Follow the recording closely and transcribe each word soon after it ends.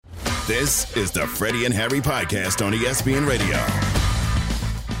This is the Freddie and Harry podcast on ESPN Radio.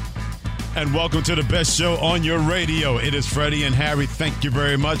 And welcome to the best show on your radio. It is Freddie and Harry. Thank you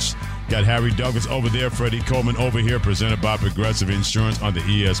very much. Got Harry Douglas over there, Freddie Coleman over here, presented by Progressive Insurance on the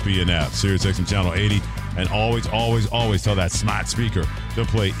ESPN app, Sirius XM Channel 80. And always tell that smart speaker to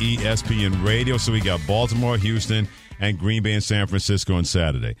play ESPN Radio. So we got Baltimore, Houston, and Green Bay and San Francisco on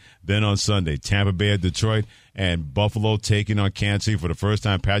Saturday. Then on Sunday, Tampa Bay at Detroit and Buffalo taking on Kansas City. For the first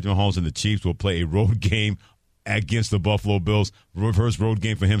time, Patrick Mahomes and the Chiefs will play a road game against the Buffalo Bills. First road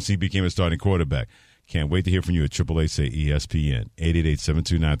game for him since he became a starting quarterback. Can't wait to hear from you at 888-SAY-ESPN,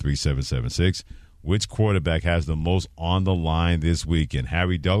 888-729-3776. Which quarterback has the most on the line this weekend?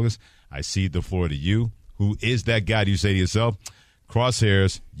 Harry Douglas, I cede the floor to you. Who is that guy? Do you say to yourself,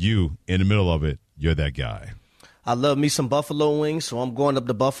 crosshairs, you in the middle of it, you're that guy? I love me some Buffalo wings, so I'm going up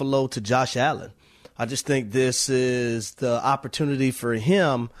to Buffalo to Josh Allen. I just think this is the opportunity for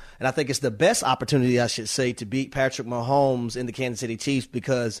him, and I think it's the best opportunity, I should say, to beat Patrick Mahomes in the Kansas City Chiefs,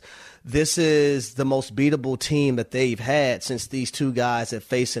 because this is the most beatable team that they've had since these two guys have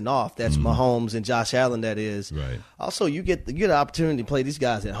facing off. That's Mahomes and Josh Allen, that is. Right. Also, you get the opportunity to play these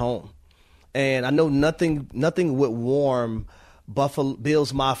guys at home. And I know nothing would warm Buffalo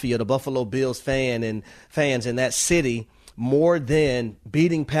Bills Mafia, the Buffalo Bills fans in that city, more than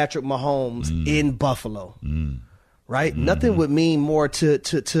beating Patrick Mahomes in Buffalo, right? Nothing would mean more to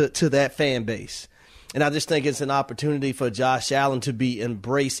that fan base. And I just think it's an opportunity for Josh Allen to be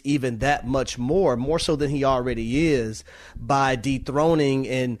embraced even that much more so than he already is, by dethroning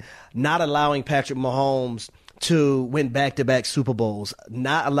and not allowing Patrick Mahomes to win back-to-back Super Bowls,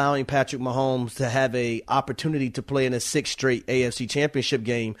 not allowing Patrick Mahomes to have a opportunity to play in a 6th straight AFC Championship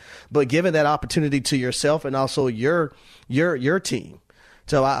game, but giving that opportunity to yourself and also your team.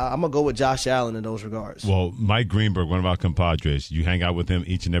 So I'm going to go with Josh Allen in those regards. Well, Mike Greenberg, one of our compadres, you hang out with him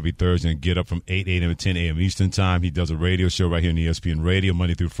each and every Thursday and get up from 8 a.m. to 10 a.m. Eastern Time. He does a radio show right here on ESPN Radio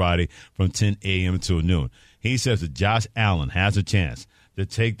Monday through Friday from 10 a.m. until noon. He says that Josh Allen has a chance to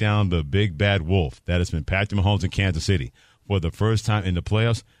take down the big bad wolf that has been Patrick Mahomes in Kansas City for the first time in the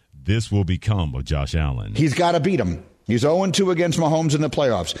playoffs. This will become of Josh Allen. He's got to beat him. He's 0-2 against Mahomes in the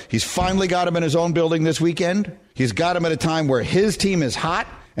playoffs. He's finally got him in his own building this weekend. He's got him at a time where his team is hot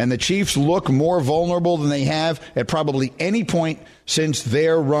and the Chiefs look more vulnerable than they have at probably any point since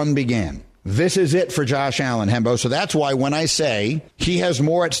their run began. This is it for Josh Allen, Hembo. So that's why when I say he has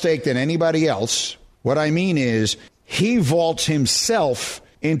more at stake than anybody else, what I mean is he vaults himself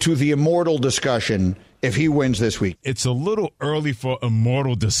into the immortal discussion if he wins this week. It's a little early for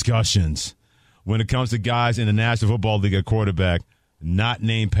immortal discussions when it comes to guys in the National Football League at quarterback not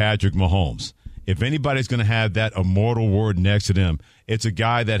named Patrick Mahomes. If anybody's going to have that immortal word next to them, it's a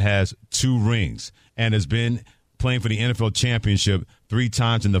guy that has 2 rings and has been playing for the NFL championship 3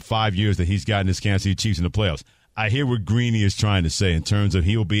 times in the 5 years that he's gotten his Kansas City Chiefs in the playoffs. I hear what Greeny is trying to say in terms of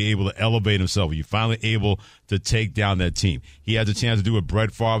he'll be able to elevate himself. You're finally able to take down that team. He has a chance to do what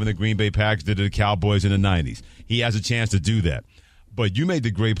Brett Favre and the Green Bay Packers did to the Cowboys in the 90s. He has a chance to do that. But you made the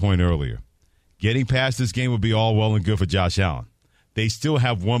great point earlier. Getting past this game would be all well and good for Josh Allen. They still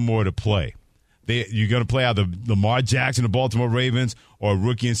have one more to play. You're going to play either Lamar Jackson, the Baltimore Ravens, or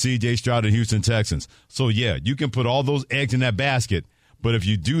rookie and C.J. Stroud, the Houston Texans. So, yeah, you can put all those eggs in that basket, but if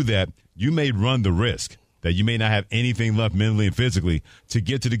you do that, you may run the risk that you may not have anything left mentally and physically to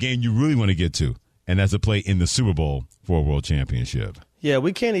get to the game you really want to get to, and that's a play in the Super Bowl for a world championship. Yeah,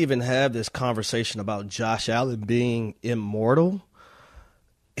 we can't even have this conversation about Josh Allen being immortal.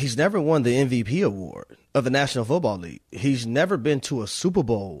 He's never won the MVP award of the National Football League. He's never been to a Super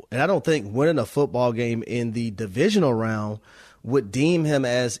Bowl. And I don't think winning a football game in the divisional round would deem him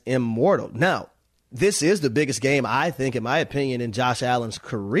as immortal. Now, this is the biggest game, I think, in my opinion, in Josh Allen's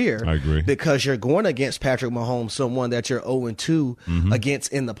career. I agree. Because you're going against Patrick Mahomes, someone that you're 0-2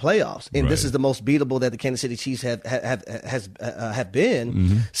 against in the playoffs. And this is the most beatable that the Kansas City Chiefs have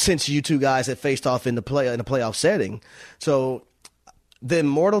been since you two guys have faced off in the playoff setting. So the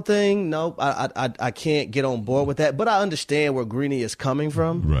immortal thing, no, I can't get on board with that. But I understand where Greeny is coming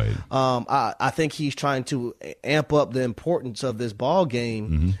from. Right. I think he's trying to amp up the importance of this ball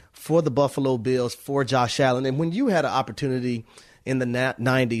game for the Buffalo Bills, for Josh Allen. And when you had an opportunity in the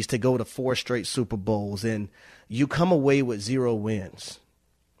 90s to go to 4 straight Super Bowls and you come away with 0 wins,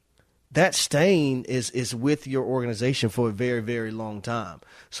 that stain is with your organization for a very, very long time.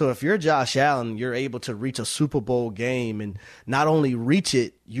 So if you're Josh Allen, you're able to reach a Super Bowl game and not only reach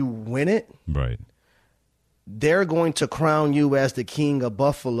it, you win it. Right. They're going to crown you as the king of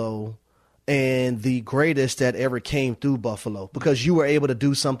Buffalo and the greatest that ever came through Buffalo because you were able to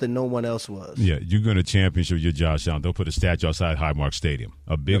do something no one else was. Yeah, you're going to championship, you're Josh Allen. They'll put a statue outside Highmark Stadium,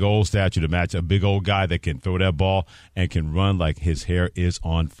 a big old statue to match a big old guy that can throw that ball and can run like his hair is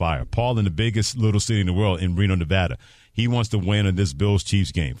on fire. Paul in the biggest little city in the world in Reno, Nevada. He wants to win in this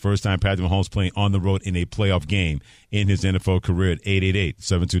Bills-Chiefs game. First time Patrick Mahomes playing on the road in a playoff game in his NFL career at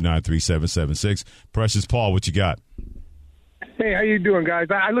 888-729-3776. Precious Paul, what you got? Hey, how you doing, guys?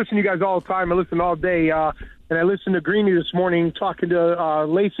 I listen to you guys all the time. I listen all day, and I listened to Greeny this morning talking to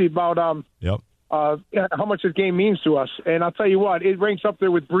Lacey about how much this game means to us. And I'll tell you what, it ranks up there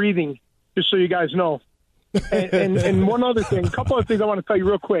with breathing, just so you guys know. And one other thing, a couple of things I want to tell you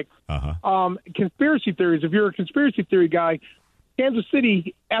real quick. Conspiracy theories. If you're a conspiracy theory guy, Kansas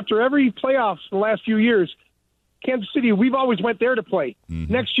City, after every playoffs in the last few years, Kansas City, we've always went there to play.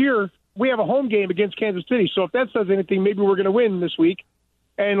 Mm-hmm. Next year, we have a home game against Kansas City. So if that says anything, maybe we're going to win this week.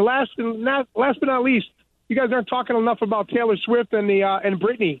 And last but not least, you guys aren't talking enough about Taylor Swift and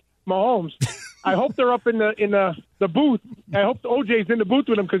Brittany Mahomes. I hope they're up in the booth. I hope OJ's in the booth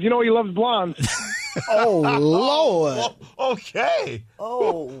with him because you know he loves blondes. Oh, Lord. Okay.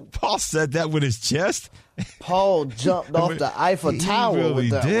 Oh. Paul said that with his chest. Paul jumped off the Eiffel Tower. He really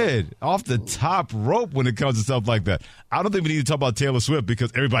with that did. one. Off the top rope when it comes to stuff like that. I don't think we need to talk about Taylor Swift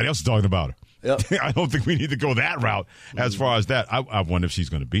because everybody else is talking about her. Yep. I don't think we need to go that route as far as that. I wonder if she's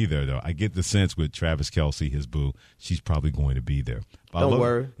going to be there, though. I get the sense with Travis Kelce, his boo, she's probably going to be there. Don't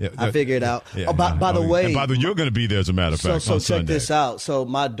worry. I figured it out. By the way. You're going to be there, as a matter of fact, so on check Sunday. this out. So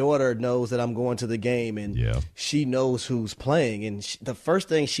my daughter knows that I'm going to the game, and she knows who's playing. And the first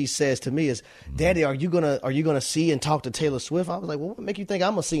thing she says to me is, "Daddy, are you gonna see and talk to Taylor Swift?" I was like, "Well, what make you think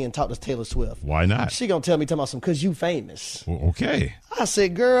I'm gonna see and talk to Taylor Swift?" Why not? She gonna tell me something because you famous. Well, okay. I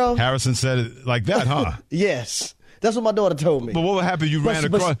said, "Girl." Harrison said it like that, huh? Yes. That's what my daughter told me. But what would happen if you ran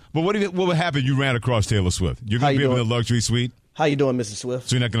across? But what would happen if you ran across Taylor Swift? You're going to be in the luxury suite. How you doing, Mrs. Swift?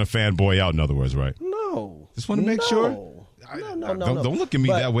 So you're not going to fanboy out, in other words, right? No. Just want to make sure. No. Don't look at me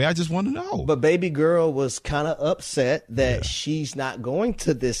that way. I just want to know. But baby girl was kind of upset that she's not going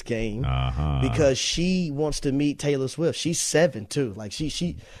to this game because she wants to meet Taylor Swift. She's 7 too. Like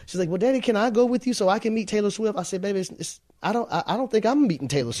she's like, "Well, Daddy, can I go with you so I can meet Taylor Swift?" I said, "Baby, I don't think I'm meeting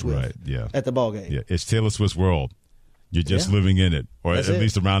Taylor Swift at the ball game." Yeah, it's Taylor Swift's world. You're just living in it, or at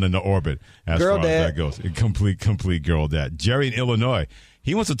least around in the orbit as girl far dad. as that goes. Complete girl dad. Jerry in Illinois,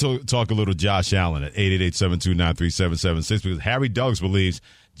 he wants to talk a little Josh Allen at 888-729-3776 because Harry Douglas believes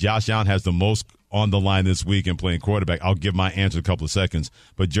Josh Allen has the most on the line this week in playing quarterback. I'll give my answer in a couple of seconds.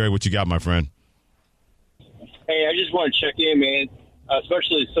 But, Jerry, what you got, my friend? Hey, I just want to check in, man,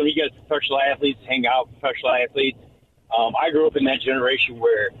 especially some of you guys professional athletes, hang out with professional athletes. I grew up in that generation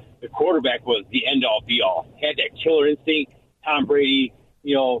where the quarterback was the end-all, be-all. Had that killer instinct. Tom Brady,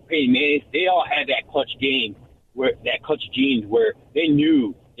 Peyton Manning, they all had that clutch game, that clutch genes where they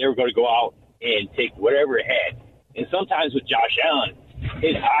knew they were going to go out and take whatever it had. And sometimes with Josh Allen,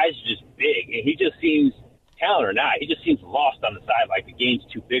 his eyes are just big, and he just seems, talent or not, he just seems lost on the side, like the game's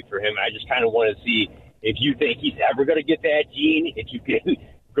too big for him. And I just kind of want to see if you think he's ever going to get that gene, if you can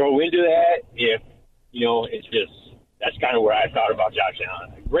grow into that, if, it's just, that's kind of what I thought about Josh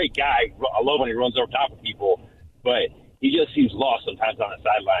Allen. A great guy. I love when he runs over top of people, but he just seems lost sometimes on the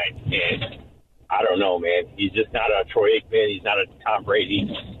sideline. And I don't know, man. He's just not a Troy Aikman. He's not a Tom Brady.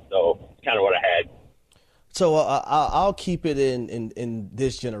 So it's kind of what I had. So I'll keep it in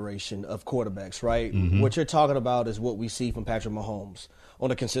this generation of quarterbacks, right? Mm-hmm. What you're talking about is what we see from Patrick Mahomes on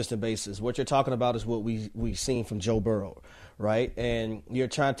a consistent basis. What you're talking about is what we've seen from Joe Burrow, right? And you're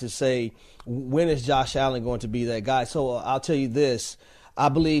trying to say, when is Josh Allen going to be that guy? So I'll tell you this. I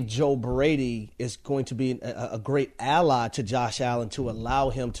believe Joe Brady is going to be a great ally to Josh Allen to allow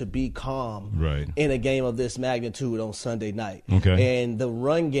him to be calm in a game of this magnitude on Sunday night. Okay. And the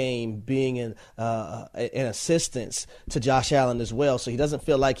run game being an assistance to Josh Allen as well, so he doesn't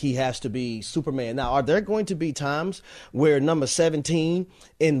feel like he has to be Superman. Now, are there going to be times where number 17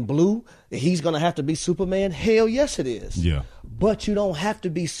 in blue, he's going to have to be Superman? Hell yes, it is. Yeah. But you don't have to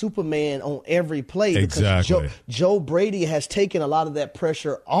be Superman on every play exactly. because Joe Brady has taken a lot of that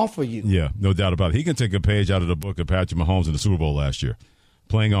pressure off of you. Yeah, no doubt about it. He can take a page out of the book of Patrick Mahomes in the Super Bowl last year,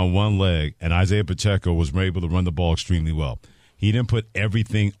 playing on one leg, and Isaiah Pacheco was able to run the ball extremely well. He didn't put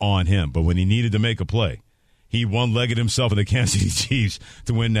everything on him, but when he needed to make a play, he one-legged himself in the Kansas City Chiefs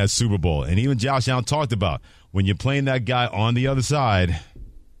to win that Super Bowl. And even Josh Allen talked about when you're playing that guy on the other side –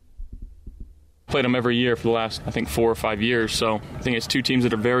 played them every year for the last, I think, 4 or 5 years. So I think it's two teams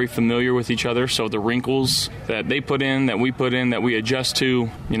that are very familiar with each other. So the wrinkles that they put in, that we put in, that we adjust to,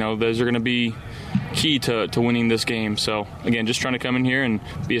 those are going to be key to winning this game. So, again, just trying to come in here and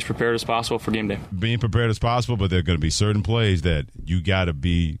be as prepared as possible for game day. Being prepared as possible, but there are going to be certain plays that you got to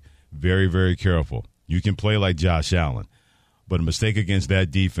be very, very careful. You can play like Josh Allen, but a mistake against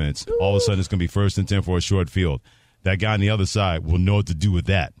that defense, all of a sudden it's going to be 1st and 10 for a short field. That guy on the other side will know what to do with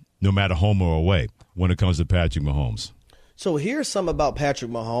that, no matter home or away, when it comes to Patrick Mahomes. So here's something about Patrick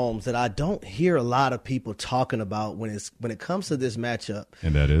Mahomes that I don't hear a lot of people talking about when it comes to this matchup.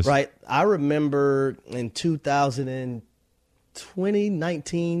 And that is? Right. I remember in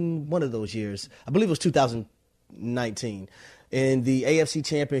 2019, one of those years, I believe it was 2019, in the AFC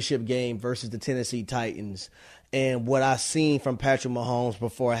Championship game versus the Tennessee Titans, and what I seen from Patrick Mahomes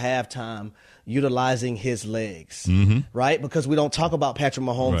before halftime, utilizing his legs, right? Because we don't talk about Patrick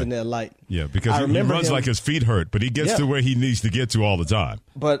Mahomes in their light. Yeah, because he runs like his feet hurt, but he gets to where he needs to get to all the time.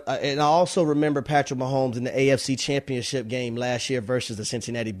 But and I also remember Patrick Mahomes in the AFC Championship game last year versus the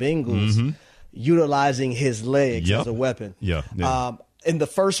Cincinnati Bengals, utilizing his legs as a weapon. Yeah. In the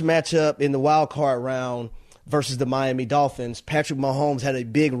first matchup in the wild card round versus the Miami Dolphins, Patrick Mahomes had a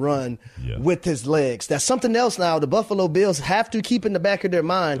big run with his legs. That's something else now the Buffalo Bills have to keep in the back of their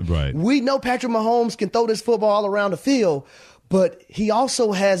mind. Right. We know Patrick Mahomes can throw this football all around the field, but he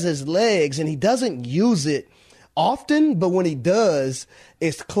also has his legs, and he doesn't use it often, but when he does,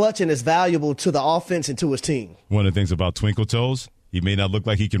 it's clutch and it's valuable to the offense and to his team. One of the things about Twinkle Toes, he may not look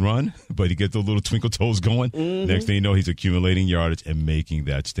like he can run, but he gets those little twinkle toes going. Next thing you know, he's accumulating yardage and making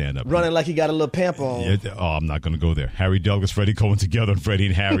that stand up. Running like he got a little pamper on. I'm not going to go there. Harry Douglas, Freddie Cohen together on Freddie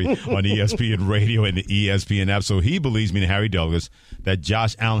and Harry on ESPN Radio and the ESPN app. So he believes, meaning Harry Douglas, that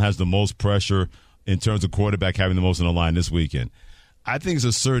Josh Allen has the most pressure in terms of quarterback having the most on the line this weekend. I think it's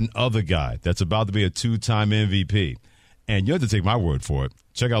a certain other guy that's about to be a 2-time MVP. And you have to take my word for it.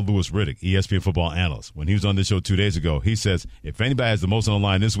 Check out Louis Riddick, ESPN football analyst. When he was on this show 2 days ago, he says, if anybody has the most on the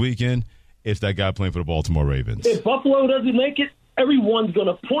line this weekend, it's that guy playing for the Baltimore Ravens. If Buffalo doesn't make it, everyone's going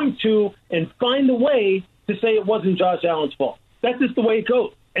to point to and find a way to say it wasn't Josh Allen's fault. That's just the way it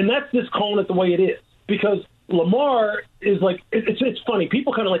goes. And that's just calling it the way it is. Because Lamar is like, it's funny.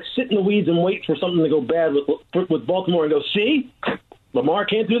 People kind of like sit in the weeds and wait for something to go bad with Baltimore and go, see? Lamar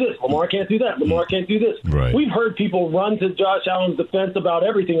can't do this. Lamar can't do that. Lamar can't do this. Right. We've heard people run to Josh Allen's defense about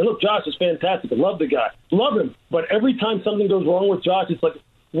everything. And look, Josh is fantastic. I love the guy. Love him. But every time something goes wrong with Josh, it's like,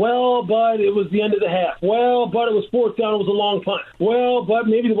 well, but it was the end of the half. Well, but it was 4th down. It was a long punt. Well, but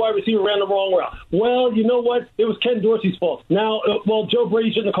maybe the wide receiver ran the wrong route. Well, you know what? It was Ken Dorsey's fault. Now, Joe Brady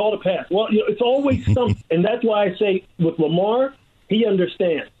shouldn't have called a pass. Well, it's always something. And that's why I say with Lamar, he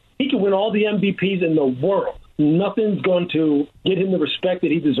understands. He can win all the MVPs in the world. Nothing's going to get him the respect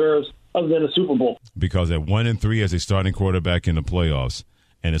that he deserves other than a Super Bowl. Because at 1-3 as a starting quarterback in the playoffs,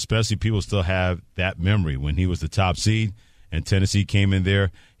 and especially people still have that memory when he was the top seed and Tennessee came in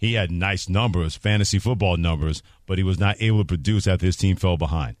there, he had nice numbers, fantasy football numbers, but he was not able to produce after his team fell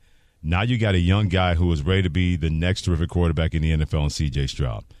behind. Now you got a young guy who is ready to be the next terrific quarterback in the NFL, and C.J.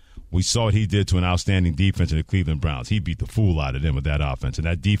 Stroud. We saw what he did to an outstanding defense in the Cleveland Browns. He beat the fool out of them with that offense, and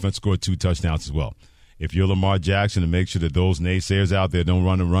that defense scored 2 touchdowns as well. If you're Lamar Jackson, to make sure that those naysayers out there don't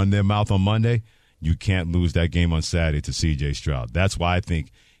run their mouth on Monday, you can't lose that game on Saturday to C.J. Stroud. That's why I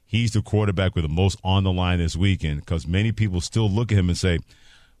think he's the quarterback with the most on the line this weekend, because many people still look at him and say,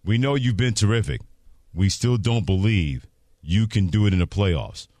 we know you've been terrific. We still don't believe you can do it in the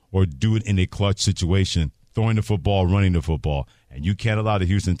playoffs or do it in a clutch situation, throwing the football, running the football, and you can't allow the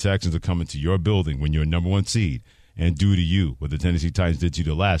Houston Texans to come into your building when you're a number 1 seed and do to you what the Tennessee Titans did to you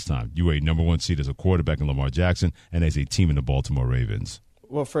the last time. You were a number 1 seed as a quarterback in Lamar Jackson and as a team in the Baltimore Ravens.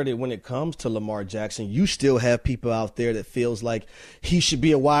 Well, Freddie, when it comes to Lamar Jackson, you still have people out there that feels like he should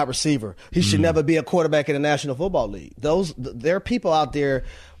be a wide receiver. He should never be a quarterback in the National Football League. There are people out there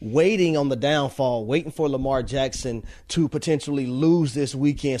waiting on the downfall, waiting for Lamar Jackson to potentially lose this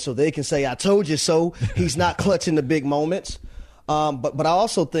weekend so they can say, I told you so. He's not clutching the big moments. But I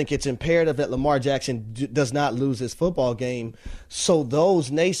also think it's imperative that Lamar Jackson does not lose this football game so those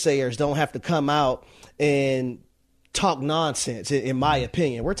naysayers don't have to come out and talk nonsense, in my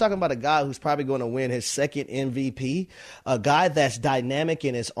opinion. We're talking about a guy who's probably going to win his 2nd MVP, a guy that's dynamic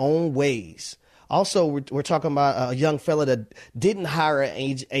in his own ways. Also, we're talking about a young fella that didn't hire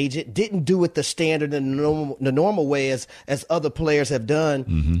an agent, didn't do it the standard and the normal way as other players have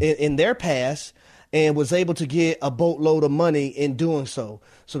done in their past, and was able to get a boatload of money in doing so.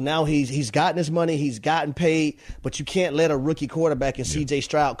 So now he's gotten his money, he's gotten paid, but you can't let a rookie quarterback in C.J.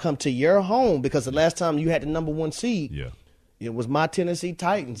 Stroud come to your home, because the last time you had the number 1 seed, It was my Tennessee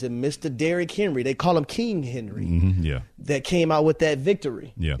Titans and Mr. Derrick Henry. They call him King Henry. That came out with that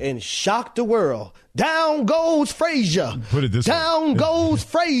victory and shocked the world. Down goes Frazier. Put it this way. Down goes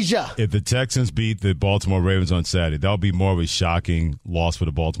Frazier. If the Texans beat the Baltimore Ravens on Saturday, that'll be more of a shocking loss for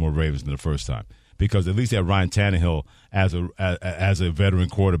the Baltimore Ravens than the first time. Because at least they have Ryan Tannehill as a veteran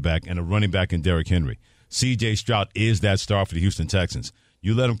quarterback and a running back in Derrick Henry. C.J. Stroud is that star for the Houston Texans.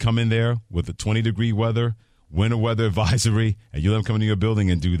 You let him come in there with a 20-degree weather, winter weather advisory, and you let him come into your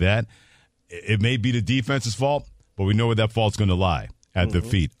building and do that, it may be the defense's fault, but we know where that fault's going to lie, at the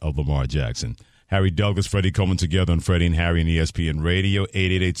feet of Lamar Jackson. Harry Douglas, Freddie Coleman together on Freddie and Harry and ESPN Radio,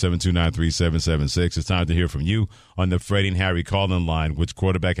 888-729-3776. It's time to hear from you on the Freddie and Harry call-in line. Which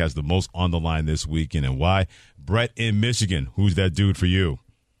quarterback has the most on the line this weekend and why? Brett in Michigan, who's that dude for you?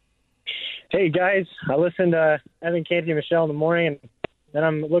 Hey, guys. I listen to Evan, Canty, and Michelle in the morning, and then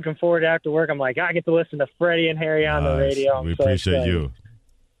I'm looking forward to after work. I'm like, I get to listen to Freddie and Harry on the radio. We appreciate you.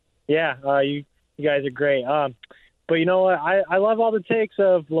 Yeah, you guys are great. But you know what? I love all the takes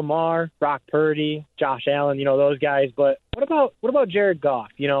of Lamar, Brock Purdy, Josh Allen, those guys. But what about Jared Goff?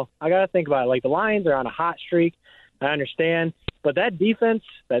 I got to think about it. Like, the Lions are on a hot streak. I understand. But that defense,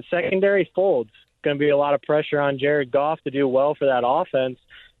 that secondary folds, going to be a lot of pressure on Jared Goff to do well for that offense.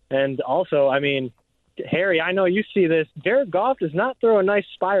 And also, Harry, I know you see this. Jared Goff does not throw a nice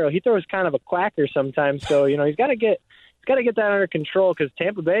spiral. He throws kind of a quacker sometimes. So, he's got to get that under control because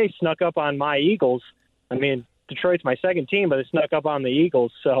Tampa Bay snuck up on my Eagles. Detroit's my second team, but it snuck up on the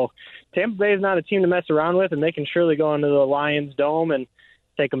Eagles. So Tampa Bay is not a team to mess around with, and they can surely go into the Lions Dome and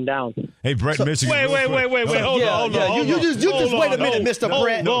take them down. Hey, Brett, Michigan. Wait. Hold on. You just wait a minute, Mr.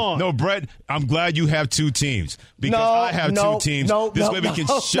 Brett. No, Brett, I'm glad you have two teams because I have two teams. This way we can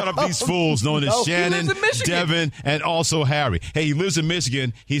shut up these fools known as Shannon, Devin, and also Harry. Hey, he lives in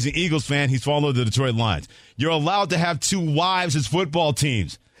Michigan. He's an Eagles fan. He's following the Detroit Lions. You're allowed to have two wives as football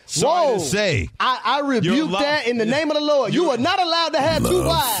teams. Sorry to say. I rebuke that in the name of the Lord. You are not allowed to have two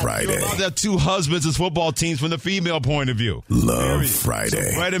wives. Friday. You're allowed to have two husbands as football teams from the female point of view. Love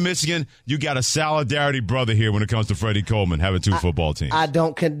Friday. So right in Michigan, you got a solidarity brother here when it comes to Freddie Coleman having two football teams. I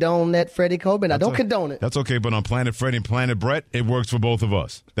don't condone that, Freddie Coleman. I don't condone it. That's okay, but on Planet Freddie and Planet Brett, it works for both of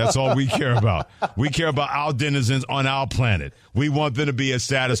us. That's all we care about. We care about our denizens on our planet. We want them to be as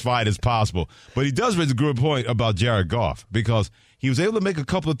satisfied as possible. But he does raise a good point about Jared Goff because he was able to make a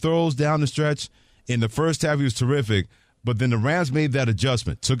couple of throws down the stretch. In the first half, he was terrific. But then the Rams made that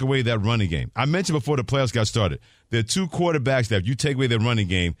adjustment, took away that running game. I mentioned before the playoffs got started, there are two quarterbacks that if you take away their running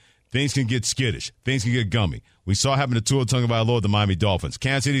game, things can get skittish. Things can get gummy. We saw happen to Tua Tagovailoa at the Miami Dolphins.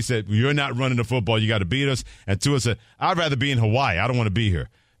 Kansas City said, you're not running the football. You got to beat us. And Tua said, I'd rather be in Hawaii. I don't want to be here.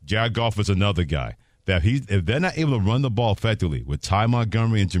 Jared Goff is another guy that if they're not able to run the ball effectively with Ty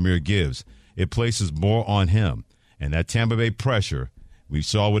Montgomery and Jahmyr Gibbs, it places more on him. And that Tampa Bay pressure, we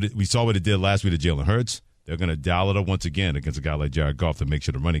saw what it did last week to Jalen Hurts. They're going to dial it up once again against a guy like Jared Goff to make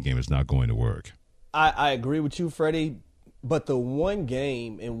sure the running game is not going to work. I agree with you, Freddie. But the one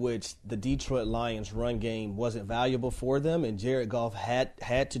game in which the Detroit Lions run game wasn't valuable for them and Jared Goff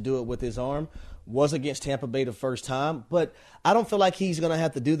had to do it with his arm was against Tampa Bay the first time. But I don't feel like he's going to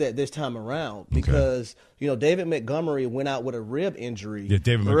have to do that this time around because, David Montgomery went out with a rib injury. Yeah,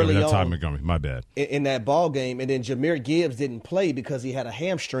 David Montgomery, that's Ty Montgomery. My bad. In that ball game. And then Jahmyr Gibbs didn't play because he had a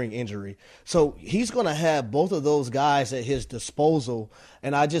hamstring injury. So he's going to have both of those guys at his disposal.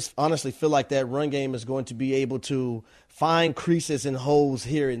 And I just honestly feel like that run game is going to be able to find creases and holes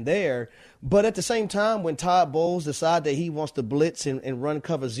here and there. But at the same time, when Todd Bowles decides that he wants to blitz and run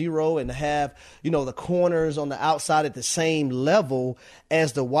cover zero and have, the corners on the outside at the same level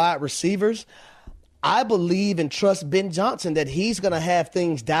as the wide receivers, I believe and trust Ben Johnson that he's going to have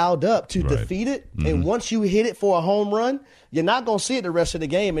things dialed up to defeat it. Mm-hmm. And once you hit it for a home run, you're not going to see it the rest of the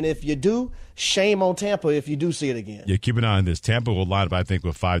game. And if you do, shame on Tampa if you do see it again. Yeah, keep an eye on this. Tampa will line up, I think,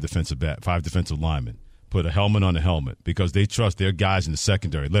 with five defensive linemen. Put a helmet on the helmet because they trust their guys in the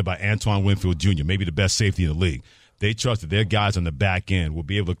secondary, led by Antoine Winfield Jr., maybe the best safety in the league. They trust that their guys on the back end will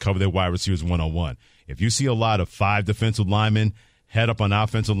be able to cover their wide receivers one-on-one. If you see a lot of five defensive linemen head up on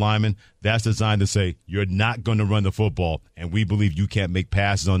offensive linemen, that's designed to say you're not going to run the football, and we believe you can't make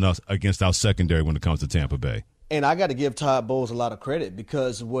passes on us against our secondary when it comes to Tampa Bay. And I got to give Todd Bowles a lot of credit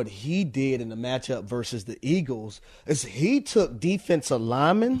because what he did in the matchup versus the Eagles is he took defensive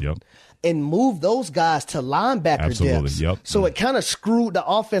linemen and move those guys to linebacker depth. Yep. So it kind of screwed the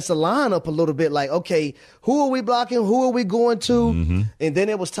offensive line up a little bit. Like, okay, who are we blocking? Who are we going to? Mm-hmm. And then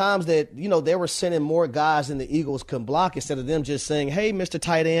it was times that, they were sending more guys than the Eagles could block instead of them just saying, hey, Mr.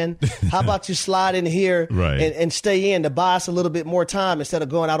 Tight End, how about you slide in here and stay in to buy us a little bit more time instead of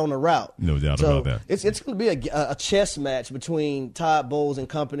going out on the route. No doubt about that. It's going to be a chess match between Todd Bowles and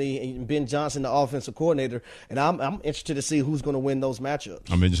company and Ben Johnson, the offensive coordinator. And I'm interested to see who's going to win those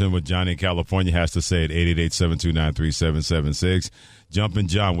matchups. I'm interested in what Johnny in California has to say at 888-729-3776. Jumpin'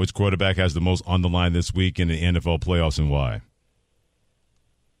 John, which quarterback has the most on the line this week in the NFL playoffs and why?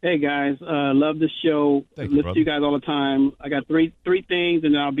 Hey, guys. Love the show. Listen to you guys all the time. I got three things,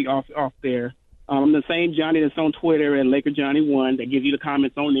 and then I'll be off there. I'm the same Johnny that's on Twitter at Laker Johnny 1 that gives you the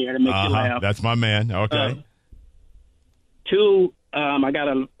comments on there to make you laugh. That's my man. Okay. 2, I got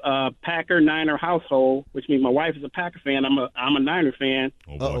a Packer-Niner household, which means my wife is a Packer fan. I'm a Niner fan.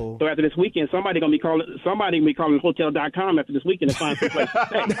 Oh, so after this weekend, somebody gonna be calling Hotel.com after this weekend to find some place to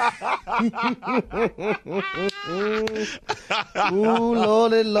stay. Ooh,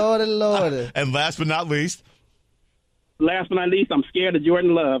 Lordy. And last but not least, I'm scared of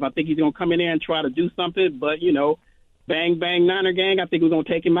Jordan Love. I think he's gonna come in there and try to do something, but bang bang Niner gang. I think we're gonna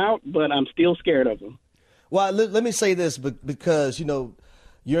take him out, but I'm still scared of him. Well, let me say this because, you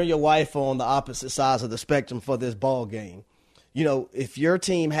and your wife are on the opposite sides of the spectrum for this ball game. If your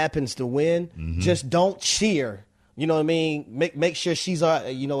team happens to win, just don't cheer. You know what I mean? Make sure she's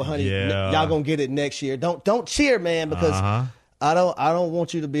honey, y'all going to get it next year. Don't cheer, man, because I don't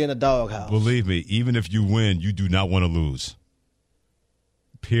want you to be in a doghouse. Believe me, even if you win, you do not want to lose.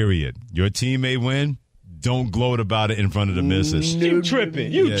 Period. Your team may win. Don't gloat about it in front of the missus. You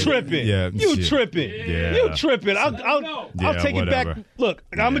tripping. You tripping. Yeah, you tripping. Yeah. You tripping. I'll take it back. Look,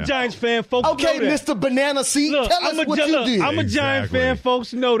 I'm a Giants fan, folks. Okay, Mr. Banana Seat, tell us what you did. I'm a Giants fan,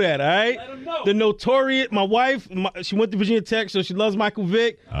 folks. Know that, all right? Let them know. The notorious, my wife, she went to Virginia Tech, so she loves Michael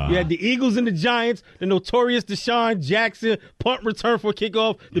Vick. We had the Eagles and the Giants. The notorious Deshaun Jackson punt return for a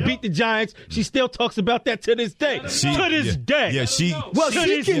kickoff to beat the Giants. She still talks about that to this day. Day. Yeah, she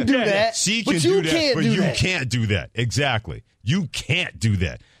can do that. She can do that, but you can't do that. Exactly. You can't do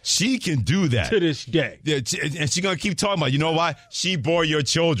that. She can do that. To this day. Yeah, and she's going to keep talking about, you know why? She bore your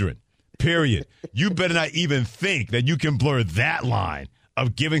children. Period. You better not even think that you can blur that line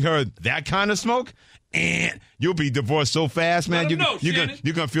of giving her that kind of smoke. And you'll be divorced so fast, man. You're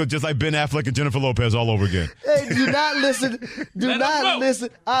gonna feel just like Ben Affleck and Jennifer Lopez all over again. Hey, do not listen.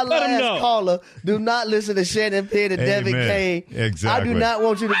 Our last caller. Do not listen to Shannon Pitt and Devin Kane. Exactly. I do not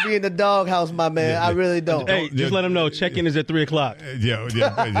want you to be in the doghouse, my man. I really don't. Hey, just let them know. Check-in is at 3:00. Yeah,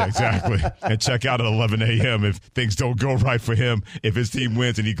 exactly. And check out at 11 a.m. if things don't go right for him. If his team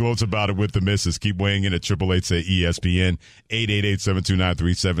wins and he gloats about it with the missus. Keep weighing in at 888-SAY-ESPN,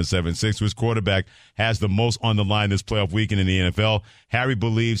 888-729-3776. Which quarterback has the most on the line this playoff weekend in the NFL? Harry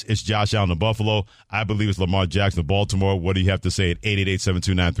believes it's Josh Allen of Buffalo. I believe it's Lamar Jackson of Baltimore. What do you have to say at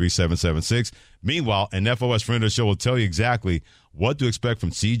 888-729-3776? Meanwhile, an FOS friend of the show will tell you exactly what to expect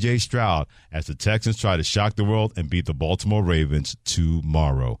from C.J. Stroud as the Texans try to shock the world and beat the Baltimore Ravens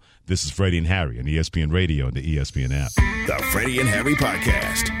tomorrow. This is Freddie and Harry on ESPN Radio and the ESPN app. The Freddie and Harry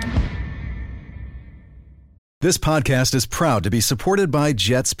Podcast. This podcast is proud to be supported by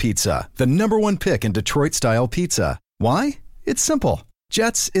Jets Pizza, the #1 pick in Detroit-style pizza. Why? It's simple.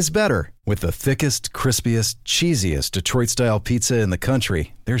 Jets is better. With the thickest, crispiest, cheesiest Detroit-style pizza in the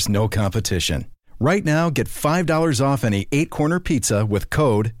country, there's no competition. Right now, get $5 off any 8-corner pizza with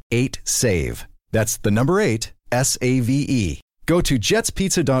code 8SAVE. That's the number 8, SAVE. Go to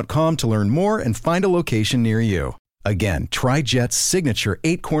jetspizza.com to learn more and find a location near you. Again, try Jet's signature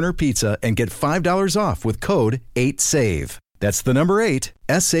 8-corner pizza and get $5 off with code 8SAVE. That's the number 8,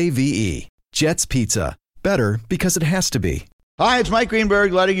 SAVE. Jet's Pizza. Better because it has to be. Hi, it's Mike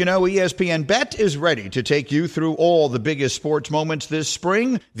Greenberg letting you know ESPN Bet is ready to take you through all the biggest sports moments this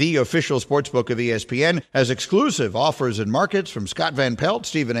spring. The official sportsbook of ESPN has exclusive offers and markets from Scott Van Pelt,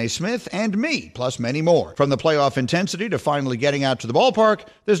 Stephen A. Smith, and me, plus many more. From the playoff intensity to finally getting out to the ballpark,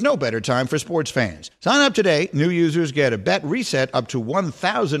 there's no better time for sports fans. Sign up today. New users get a bet reset up to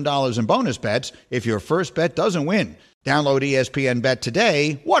 $1,000 in bonus bets if your first bet doesn't win. Download ESPN Bet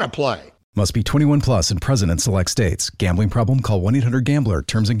today. What a play. Must be 21 plus and present in select states. Gambling problem? Call 1-800-GAMBLER.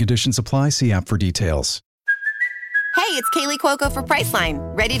 Terms and conditions apply. See app for details. Hey, it's Kaylee Cuoco for Priceline.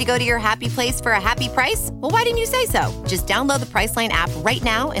 Ready to go to your happy place for a happy price? Well, why didn't you say so? Just download the Priceline app right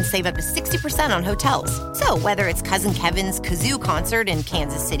now and save up to 60% on hotels. So whether it's Cousin Kevin's Kazoo Concert in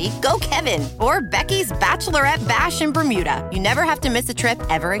Kansas City, go Kevin, or Becky's Bachelorette Bash in Bermuda, you never have to miss a trip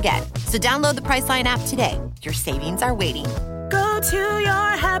ever again. So download the Priceline app today. Your savings are waiting. Go to your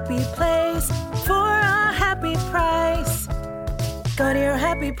happy place for a happy price. Go to your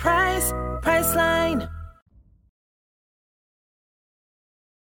happy price, Priceline.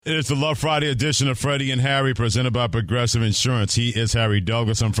 It's the Love Friday edition of Freddie and Harry, presented by Progressive Insurance. He is Harry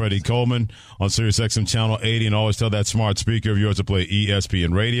Douglas. I'm Freddie Coleman on SiriusXM Channel 80, and always tell that smart speaker of yours to play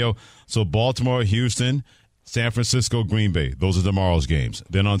ESPN Radio. So Baltimore, Houston, San Francisco, Green Bay. Those are tomorrow's games.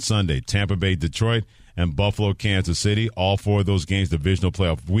 Then on Sunday, Tampa Bay, Detroit, and Buffalo, Kansas City. All four of those games, divisional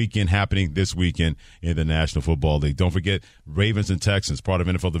playoff weekend happening this weekend in the National Football League. Don't forget Ravens and Texans, part of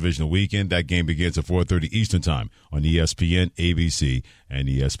NFL Divisional Weekend. That game begins at 4:30 Eastern Time on ESPN, ABC, and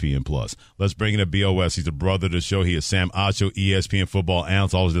ESPN+. Let's bring in a BOS. He's a brother to the show. He is Sam Acho, ESPN football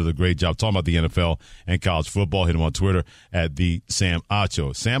analyst. Always does a great job talking about the NFL and college football. Hit him on Twitter at the Sam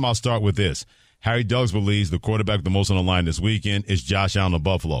Acho. Sam, I'll start with this. Harry Douglas believes the quarterback with the most on the line this weekend is Josh Allen of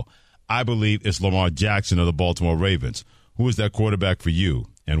Buffalo. I believe it's Lamar Jackson of the Baltimore Ravens. Who is that quarterback for you,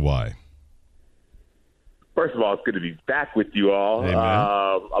 and why? First of all, it's good to be back with you all. Hey,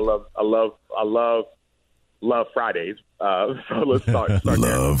 I love Fridays. So let's start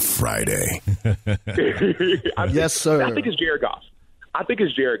Love Friday. Yes, sir. I think it's Jared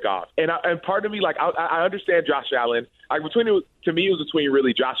Goff. And part of me, I understand Josh Allen. To me, it was between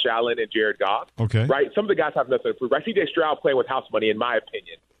really Josh Allen and Jared Goff. Okay. Right? Some of the guys have nothing to prove. Right? C.J. Stroud playing with house money, in my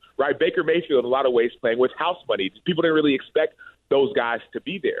opinion. Right? Baker Mayfield, in a lot of ways, playing with house money. People didn't really expect those guys to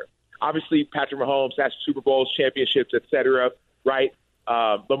be there. Obviously, Patrick Mahomes has Super Bowls, championships, et cetera. Right?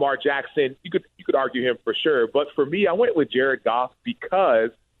 Lamar Jackson, you could argue him for sure. But for me, I went with Jared Goff because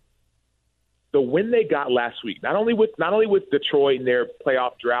the win they got last week, not only with Detroit and their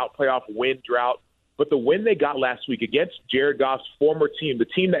playoff win drought, but the win they got last week against Jared Goff's former team, the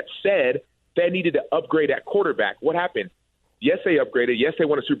team that said they needed to upgrade at quarterback. What happened? Yes, they upgraded. Yes, they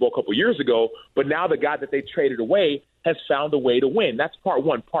won a Super Bowl a couple years ago, but now the guy that they traded away has found a way to win. That's part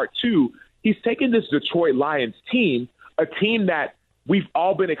one. Part two, he's taken this Detroit Lions team, a team that we've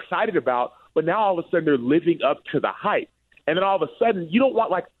all been excited about, but now all of a sudden they're living up to the hype. And then all of a sudden, you don't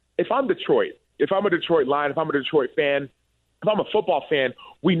want, if I'm Detroit, if I'm a Detroit Lion, if I'm a Detroit fan, if I'm a football fan,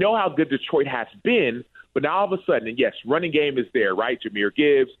 we know how good Detroit has been, but now all of a sudden, and yes, running game is there, right? Jahmyr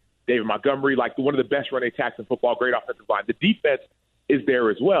Gibbs, David Montgomery, one of the best running attacks in football, great offensive line. The defense is there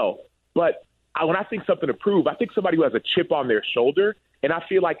as well. But when I think something to prove, I think somebody who has a chip on their shoulder, and I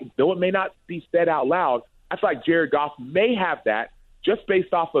feel like, though it may not be said out loud, I feel like Jared Goff may have that just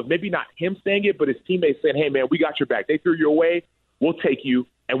based off of maybe not him saying it, but his teammates saying, hey, man, we got your back. They threw you away. We'll take you,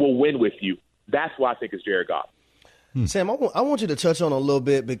 and we'll win with you. That's why I think it's Jared Goff. Sam, I want you to touch on a little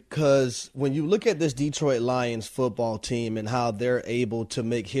bit, because when you look at this Detroit Lions football team and how they're able to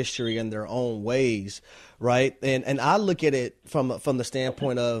make history in their own ways, right? And I look at it from the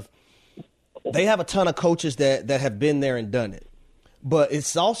standpoint of they have a ton of coaches that have been there and done it. But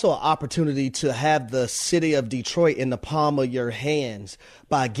it's also an opportunity to have the city of Detroit in the palm of your hands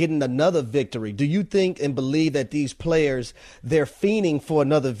by getting another victory. Do you think and believe that these players, they're fiending for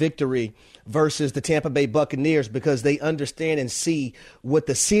another victory versus the Tampa Bay Buccaneers because they understand and see what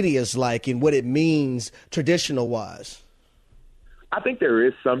the city is like and what it means traditional-wise? I think there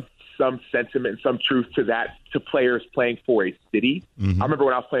is some sentiment, some truth to that, to players playing for a city. Mm-hmm. I remember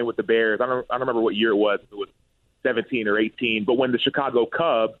when I was playing with the Bears, I don't remember what year it was. It was 17 or 18, but when the Chicago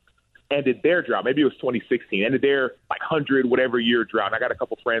Cubs ended their drought, maybe it was 2016, ended their 100 whatever year drought. And I got a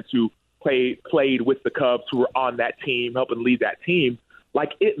couple friends who played with the Cubs who were on that team, helping lead that team.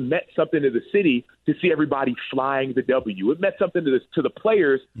 It meant something to the city to see everybody flying the W. It meant something to the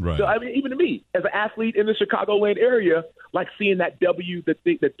players. Right. So even to me as an athlete in the Chicagoland area, seeing that W, the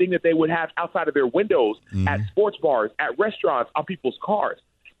thing that they would have outside of their windows, mm-hmm. at sports bars, at restaurants, on people's cars.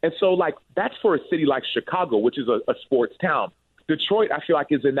 And so, that's for a city like Chicago, which is a sports town. Detroit, I feel like,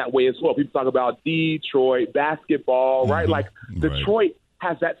 is in that way as well. People talk about Detroit basketball, mm-hmm. right? Detroit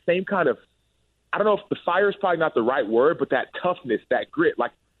has that same kind of, I don't know if the fire is probably not the right word, but that toughness, that grit.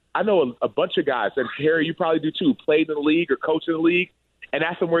 I know a bunch of guys, and Harry, you probably do too, played in the league or coached in the league, and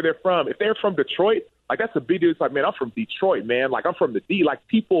ask them where they're from. If they're from Detroit, that's a big deal. It's man, I'm from Detroit, man. I'm from the D.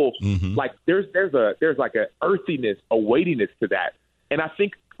 People, mm-hmm. There's an earthiness, a weightiness to that. And I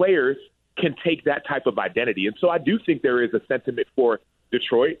think players can take that type of identity. And so I do think there is a sentiment for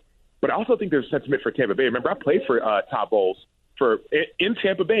Detroit, but I also think there's a sentiment for Tampa Bay. Remember, I played for Todd Bowles in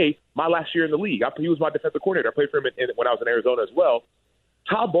Tampa Bay my last year in the league. He was my defensive coordinator. I played for him when I was in Arizona as well.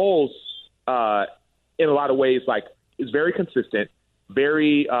 Todd Bowles, in a lot of ways, is very consistent,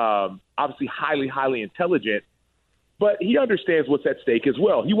 very obviously highly, highly intelligent, but he understands what's at stake as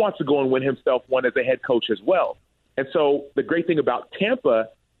well. He wants to go and win himself one as a head coach as well. And so the great thing about Tampa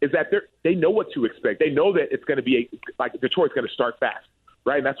is that they know what to expect. They know that it's going to be Detroit's going to start fast,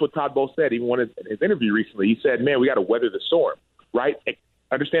 right? And that's what Todd Bowles said. Even in his interview recently, he said, "Man, we got to weather the storm, right?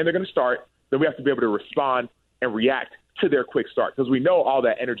 Understand they're going to start, then we have to be able to respond and react to their quick start because we know all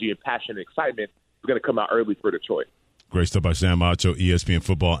that energy and passion and excitement is going to come out early for Detroit." Great stuff by Sam Acho, ESPN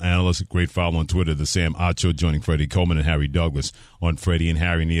football analyst. Great follow on Twitter, the Sam Acho, joining Freddie Coleman and Harry Douglas on Freddie and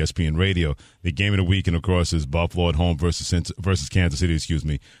Harry and ESPN Radio. The game of the weekend, of course, is Buffalo at home versus Kansas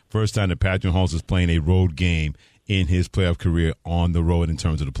City, First time that Patrick Mahomes is playing a road game in his playoff career on the road in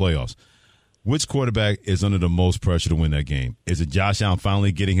terms of the playoffs. Which quarterback is under the most pressure to win that game? Is it Josh Allen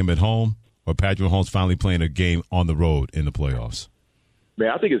finally getting him at home or Patrick Mahomes finally playing a game on the road in the playoffs? Man,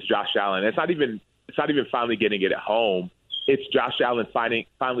 I think it's Josh Allen. It's not even finally getting it at home. It's Josh Allen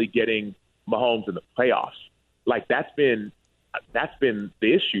finally getting Mahomes in the playoffs. Like that's been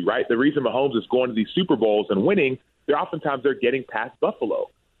the issue, right? The reason Mahomes is going to these Super Bowls and winning, oftentimes they're getting past Buffalo.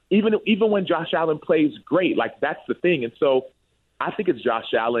 Even when Josh Allen plays great, like that's the thing. And so I think it's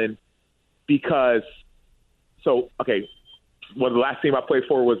Josh Allen because one of the last team I played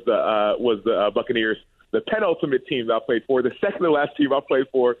for was the Buccaneers. The penultimate team that I played for, the second to last team I played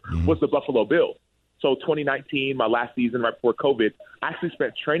for was the Buffalo Bills. So 2019, my last season right before COVID, I actually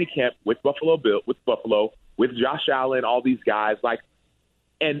spent training camp with Buffalo, with Josh Allen, all these guys.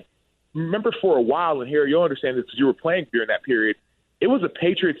 And remember for a while, and here you'll understand this because you were playing during that period, it was a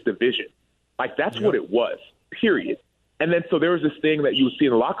Patriots division. That's what it was, period. And then so there was this thing that you would see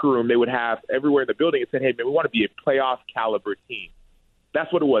in the locker room they would have everywhere in the building. It said, hey, man, we want to be a playoff caliber team.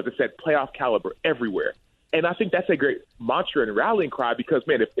 That's what it was. It said playoff caliber everywhere. And I think that's a great mantra and rallying cry because,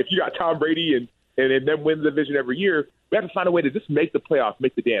 man, if you got Tom Brady and then win the division every year, we have to find a way to just make the playoffs,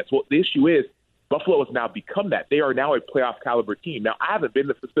 make the dance. Well, the issue is Buffalo has now become that. They are now a playoff caliber team. Now, I haven't been in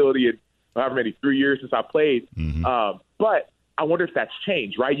the facility in however many 3 years since I played, but I wonder if that's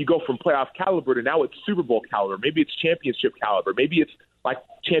changed, right? You go from playoff caliber to now it's Super Bowl caliber. Maybe it's championship caliber. Maybe it's like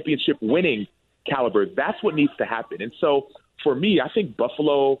championship winning caliber. That's what needs to happen. And so for me, I think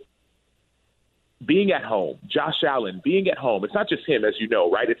Buffalo being at home, Josh Allen being at home, it's not just him, as you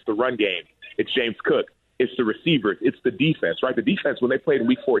know, right? It's the run game. It's James Cook. It's the receivers. It's the defense, right? The defense, when they played in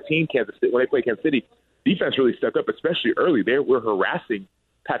Week 14, when they played Kansas City, defense really stepped up, especially early. They were harassing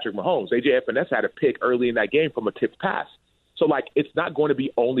Patrick Mahomes. A.J. Epinesa had a pick early in that game from a tipped pass. So, it's not going to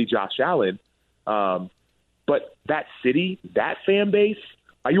be only Josh Allen. But that city, that fan base,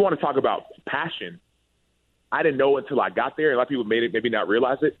 you want to talk about passion. I didn't know until I got there, and a lot of people maybe not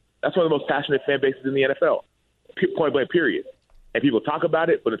realize it. That's one of the most passionate fan bases in the NFL, point blank, period. And people talk about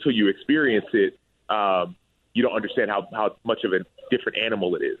it, but until you experience it, you don't understand how much of a different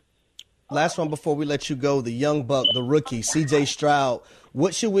animal it is. Last one before we let you go, the young buck, the rookie, C.J. Stroud.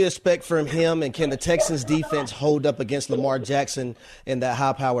 What should we expect from him, and can the Texans' defense hold up against Lamar Jackson and that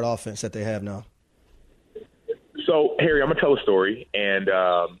high-powered offense that they have now? So, Harry, I'm going to tell a story, and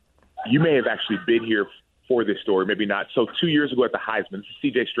you may have actually been here for this story, maybe not. So 2 years ago at the Heisman, this is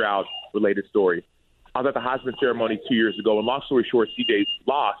C.J. Stroud-related story. I was at the Heisman ceremony 2 years ago, and long story short, C.J.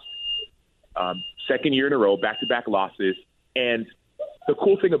 lost second year in a row, back-to-back losses, and the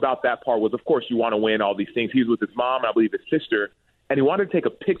cool thing about that part was, of course, you want to win all these things. He was with his mom, and I believe his sister, and he wanted to take a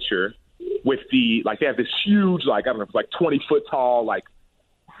picture with they have this huge, 20-foot tall,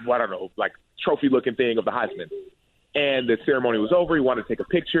 trophy-looking thing of the Heisman. And the ceremony was over. He wanted to take a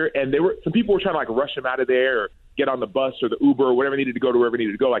picture, and some people were trying to rush him out of there or get on the bus or the Uber or whatever needed to go to wherever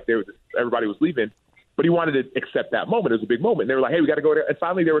needed to go. Everybody was leaving, but he wanted to accept that moment. It was a big moment. And they were like, "Hey, we got to go there." And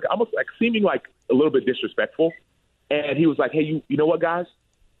finally, they were almost seeming a little bit disrespectful. And he was like, "Hey, you know what, guys?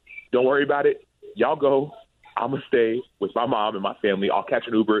 Don't worry about it. Y'all go. I'm gonna stay with my mom and my family. I'll catch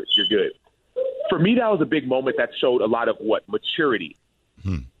an Uber. You're good." For me, that was a big moment that showed a lot of maturity.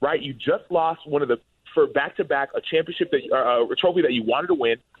 Right? You just lost for back-to-back a championship a trophy that you wanted to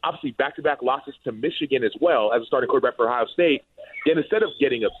win. Obviously, back-to-back losses to Michigan as well as a starting quarterback for Ohio State. Then instead of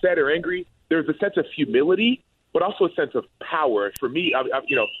getting upset or angry, there's a sense of humility, but also a sense of power. For me,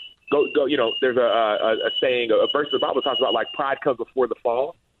 there's a saying, a verse of the Bible talks about pride comes before the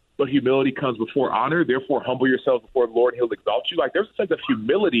fall, but humility comes before honor. Therefore, humble yourselves before the Lord, and He'll exalt you. There's a sense of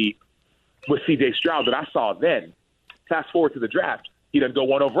humility with C.J. Stroud that I saw then. Fast forward to the draft, he doesn't go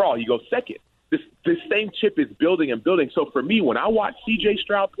 1 overall; he goes second. This same chip is building and building. So for me, when I watch C.J.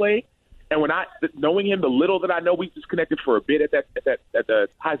 Stroud play, and knowing him the little that I know, we just connected for a bit at the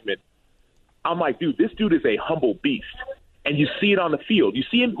Heisman. I'm like, dude, this dude is a humble beast, and you see it on the field. You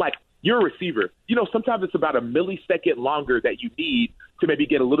see him you're a receiver. Sometimes it's about a millisecond longer that you need to maybe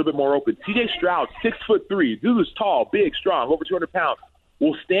get a little bit more open. C.J. Stroud, 6'3", dude is tall, big, strong, over 200 pounds,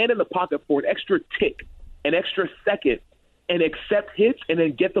 will stand in the pocket for an extra tick, an extra second, and accept hits and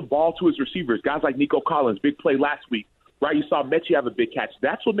then get the ball to his receivers. Guys like Nico Collins, big play last week, right? You saw Mechie have a big catch.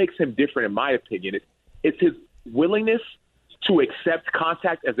 That's what makes him different, in my opinion. It's his willingness to accept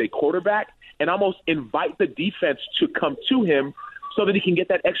contact as a quarterback and almost invite the defense to come to him so that he can get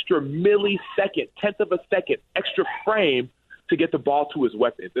that extra millisecond, tenth of a second, extra frame to get the ball to his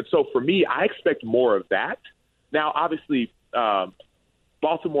weapons. And so for me, I expect more of that. Now, obviously,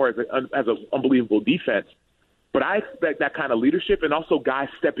 Baltimore has an unbelievable defense, but I expect that kind of leadership and also guys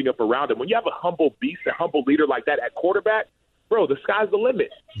stepping up around him. When you have a humble beast, a humble leader like that at quarterback, bro, the sky's the limit.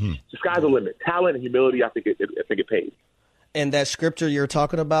 The sky's the limit. Talent and humility, I think it pays. And that scripture you're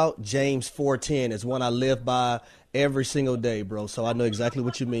talking about, James 4:10, is one I live by every single day, bro. So I know exactly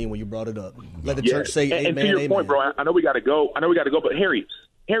what you mean when you brought it up. Let the church say amen. And to your amen. point, bro, I know we got to go. But Harry,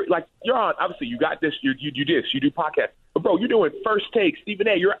 like, you're on. Obviously, you got this. You do this. You do podcasts. But bro, you're doing First Take, Stephen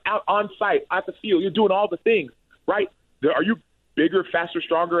A. You're out on site at the field. You're doing all the things, right? Are you bigger, faster,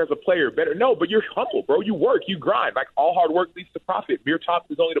 stronger as a player? Better? No, but you're humble, bro. You work, you grind. Like, all hard work leads to profit. Mere talk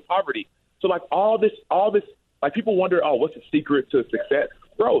is only to poverty. So like all this. Like, people wonder, oh, what's the secret to success?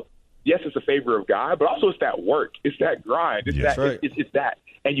 Bro, yes, it's a favor of God, but also it's that work. It's that grind. It's that. Right. It's that.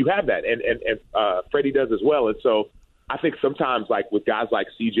 And you have that. And Freddie does as well. And so I think sometimes, like, with guys like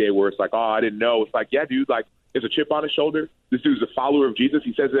CJ, where it's like, oh, I didn't know. It's like, yeah, dude, like, there's a chip on his shoulder. This dude's a follower of Jesus.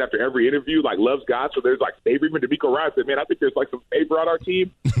 He says it after every interview, like, loves God. So there's, like, favor. Even DeMeco Ryan said, man, I think there's, like, some favor on our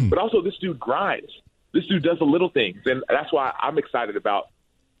team. But also this dude grinds. This dude does the little things. And that's why I'm excited about,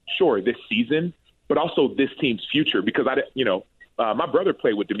 sure, this season, but also this team's future, because my brother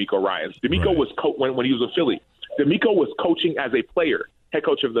played with DeMeco Ryans. DeMeco was when he was in Philly. DeMeco was coaching as a player, head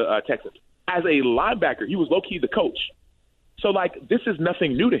coach of the Texans. As a linebacker, he was low-key the coach. So, like, this is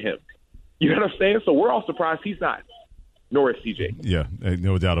nothing new to him. You know what I'm saying? So we're all surprised he's not, nor is CJ. Yeah,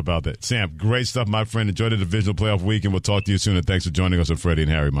 no doubt about that. Sam, great stuff, my friend. Enjoy the divisional playoff week, and we'll talk to you soon. And thanks for joining us on Freddie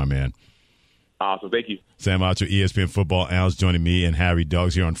and Harry, my man. Awesome. Thank you. Sam Archer, ESPN football analyst, joining me and Harry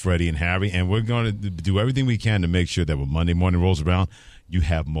Douglas here on Freddie and Harry. And we're going to do everything we can to make sure that when Monday morning rolls around, you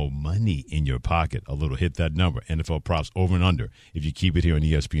have more money in your pocket. A little hit that number. NFL props over and under if you keep it here on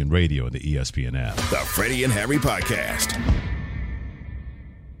ESPN Radio and the ESPN app. The Freddie and Harry Podcast.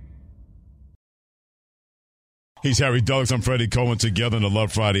 He's Harry Douglas. I'm Freddie Coleman, together in the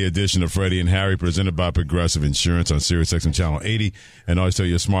Love Friday edition of Freddie and Harry, presented by Progressive Insurance on SiriusXM Channel 80. And always tell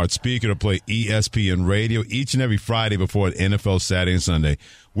your smart speaker to play ESPN Radio each and every Friday before an NFL Saturday and Sunday.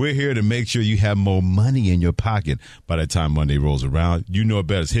 We're here to make sure you have more money in your pocket by the time Monday rolls around. You know it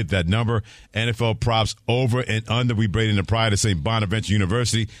best. Hit that number. NFL props over and under. We braid in the pride of St. Bonaventure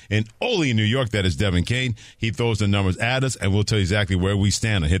University in Olean, New York. That is Devin Kane. He throws the numbers at us, and we'll tell you exactly where we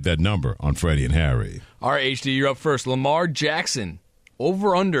stand and hit that number on Freddie and Harry. All right, HD, you're up first. Lamar Jackson,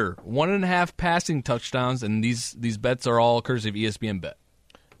 over under 1.5 passing touchdowns, and these bets are all courtesy of ESPN Bet.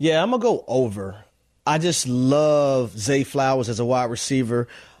 Yeah, I'm going to go over. I just love Zay Flowers as a wide receiver.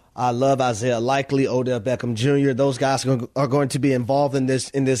 I love Isaiah Likely, Odell Beckham Jr. Those guys are going to be involved in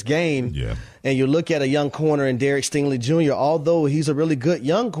this game. Yeah. And you look at a young corner in Derek Stingley Jr., although he's a really good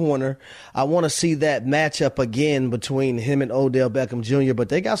young corner, I want to see that matchup again between him and Odell Beckham Jr., but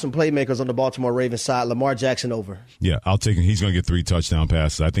they got some playmakers on the Baltimore Ravens side. Lamar Jackson over. Yeah, I'll take him. He's going to get 3 touchdown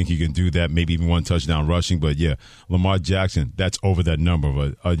passes. I think he can do that, maybe even 1 touchdown rushing. But, yeah, Lamar Jackson, that's over that number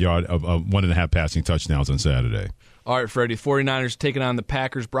of a yard of 1.5 passing touchdowns on Saturday. All right, Freddie, 49ers taking on the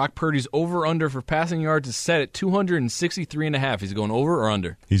Packers. Brock Purdy's over-under for passing yards is set at 263.5. He's going over or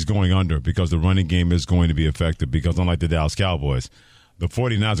under? He's going under because the running game is going to be effective because unlike the Dallas Cowboys, the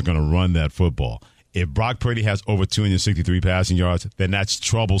 49ers are going to run that football. If Brock Purdy has over 263 passing yards, then that's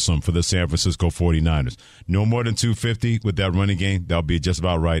troublesome for the San Francisco 49ers. No more than 250 with that running game. That'll be just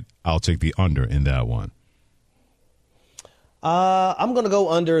about right. I'll take the under in that one. I'm going to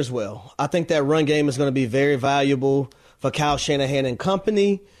go under as well. I think that run game is going to be very valuable for Kyle Shanahan and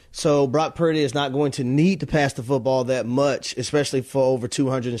company. So Brock Purdy is not going to need to pass the football that much, especially for over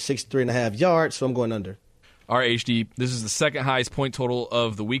 263.5 yards. So I'm going under. All right, HD, this is the second highest point total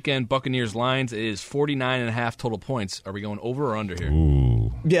of the weekend. Buccaneers Lions, it is 49.5 total points. Are we going over or under here?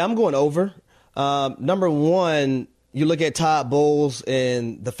 Ooh. Yeah, I'm going over. Number one, you look at Todd Bowles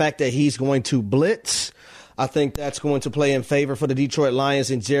and the fact that he's going to blitz. I think that's going to play in favor for the Detroit Lions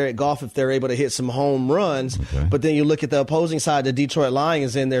and Jared Goff if they're able to hit some home runs. Okay. But then you look at the opposing side, the Detroit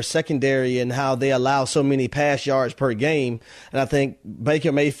Lions and their secondary and how they allow so many pass yards per game. And I think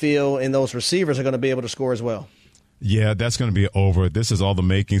Baker Mayfield and those receivers are going to be able to score as well. Yeah, that's going to be over. This is all the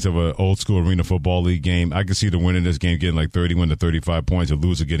makings of an old-school Arena Football League game. I can see the winner in this game getting like 31 to 35 points, the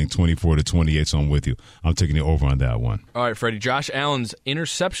loser getting 24 to 28, so I'm with you. I'm taking the over on that one. All right, Freddie, Josh Allen's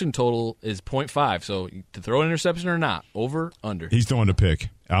interception total is 0.5, so to throw an interception or not, over, under? He's throwing the pick.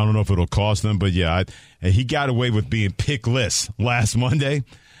 I don't know if it'll cost them, but yeah, he got away with being pickless last Monday.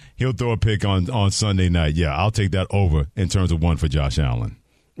 He'll throw a pick on Sunday night. Yeah, I'll take that over in terms of one for Josh Allen.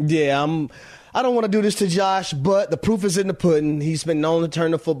 Yeah, I don't want to do this to Josh, but the proof is in the pudding. He's been known to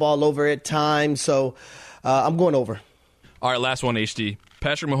turn the football over at times, so I'm going over. All right, last one, HD.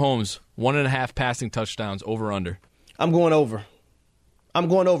 Patrick Mahomes, 1.5 passing touchdowns, over, under. I'm going over.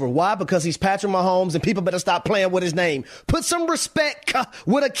 Why? Because he's Patrick Mahomes, and people better stop playing with his name. Put some respect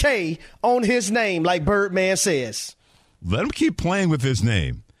with a K on his name, like Birdman says. Let him keep playing with his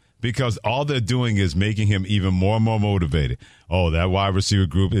name, because all they're doing is making him even more and more motivated. Oh, that wide receiver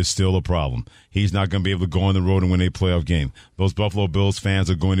group is still a problem. He's not going to be able to go on the road and win a playoff game. Those Buffalo Bills fans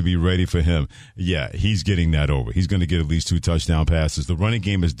are going to be ready for him. Yeah, he's getting that over. He's going to get at least 2 touchdown passes. The running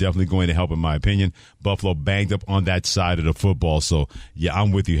game is definitely going to help, in my opinion. Buffalo banged up on that side of the football. So, yeah,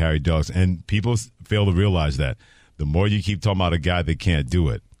 I'm with you, Harry Douglas. And people fail to realize that. The more you keep talking about a guy that can't do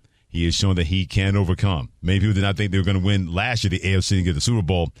it, he has shown that he can overcome. Many people did not think they were going to win last year, the AFC, and get the Super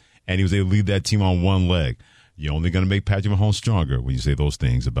Bowl, and he was able to lead that team on one leg. You're only going to make Patrick Mahomes stronger when you say those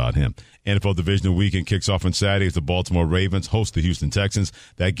things about him. NFL Divisional Weekend kicks off on Saturday as the Baltimore Ravens host the Houston Texans.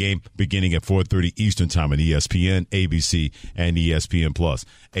 That game beginning at 4:30 Eastern Time on ESPN, ABC, and ESPN+.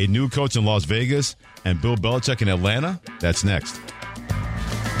 A new coach in Las Vegas and Bill Belichick in Atlanta. That's next.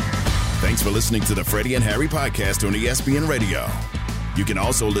 Thanks for listening to the Freddie and Harry podcast on ESPN Radio. You can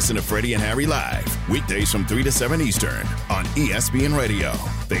also listen to Freddie and Harry live weekdays from 3 to 7 Eastern on ESPN Radio,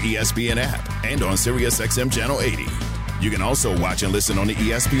 the ESPN app, and on SiriusXM Channel 80. You can also watch and listen on the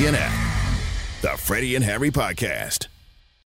ESPN app. The Freddie and Harry Podcast.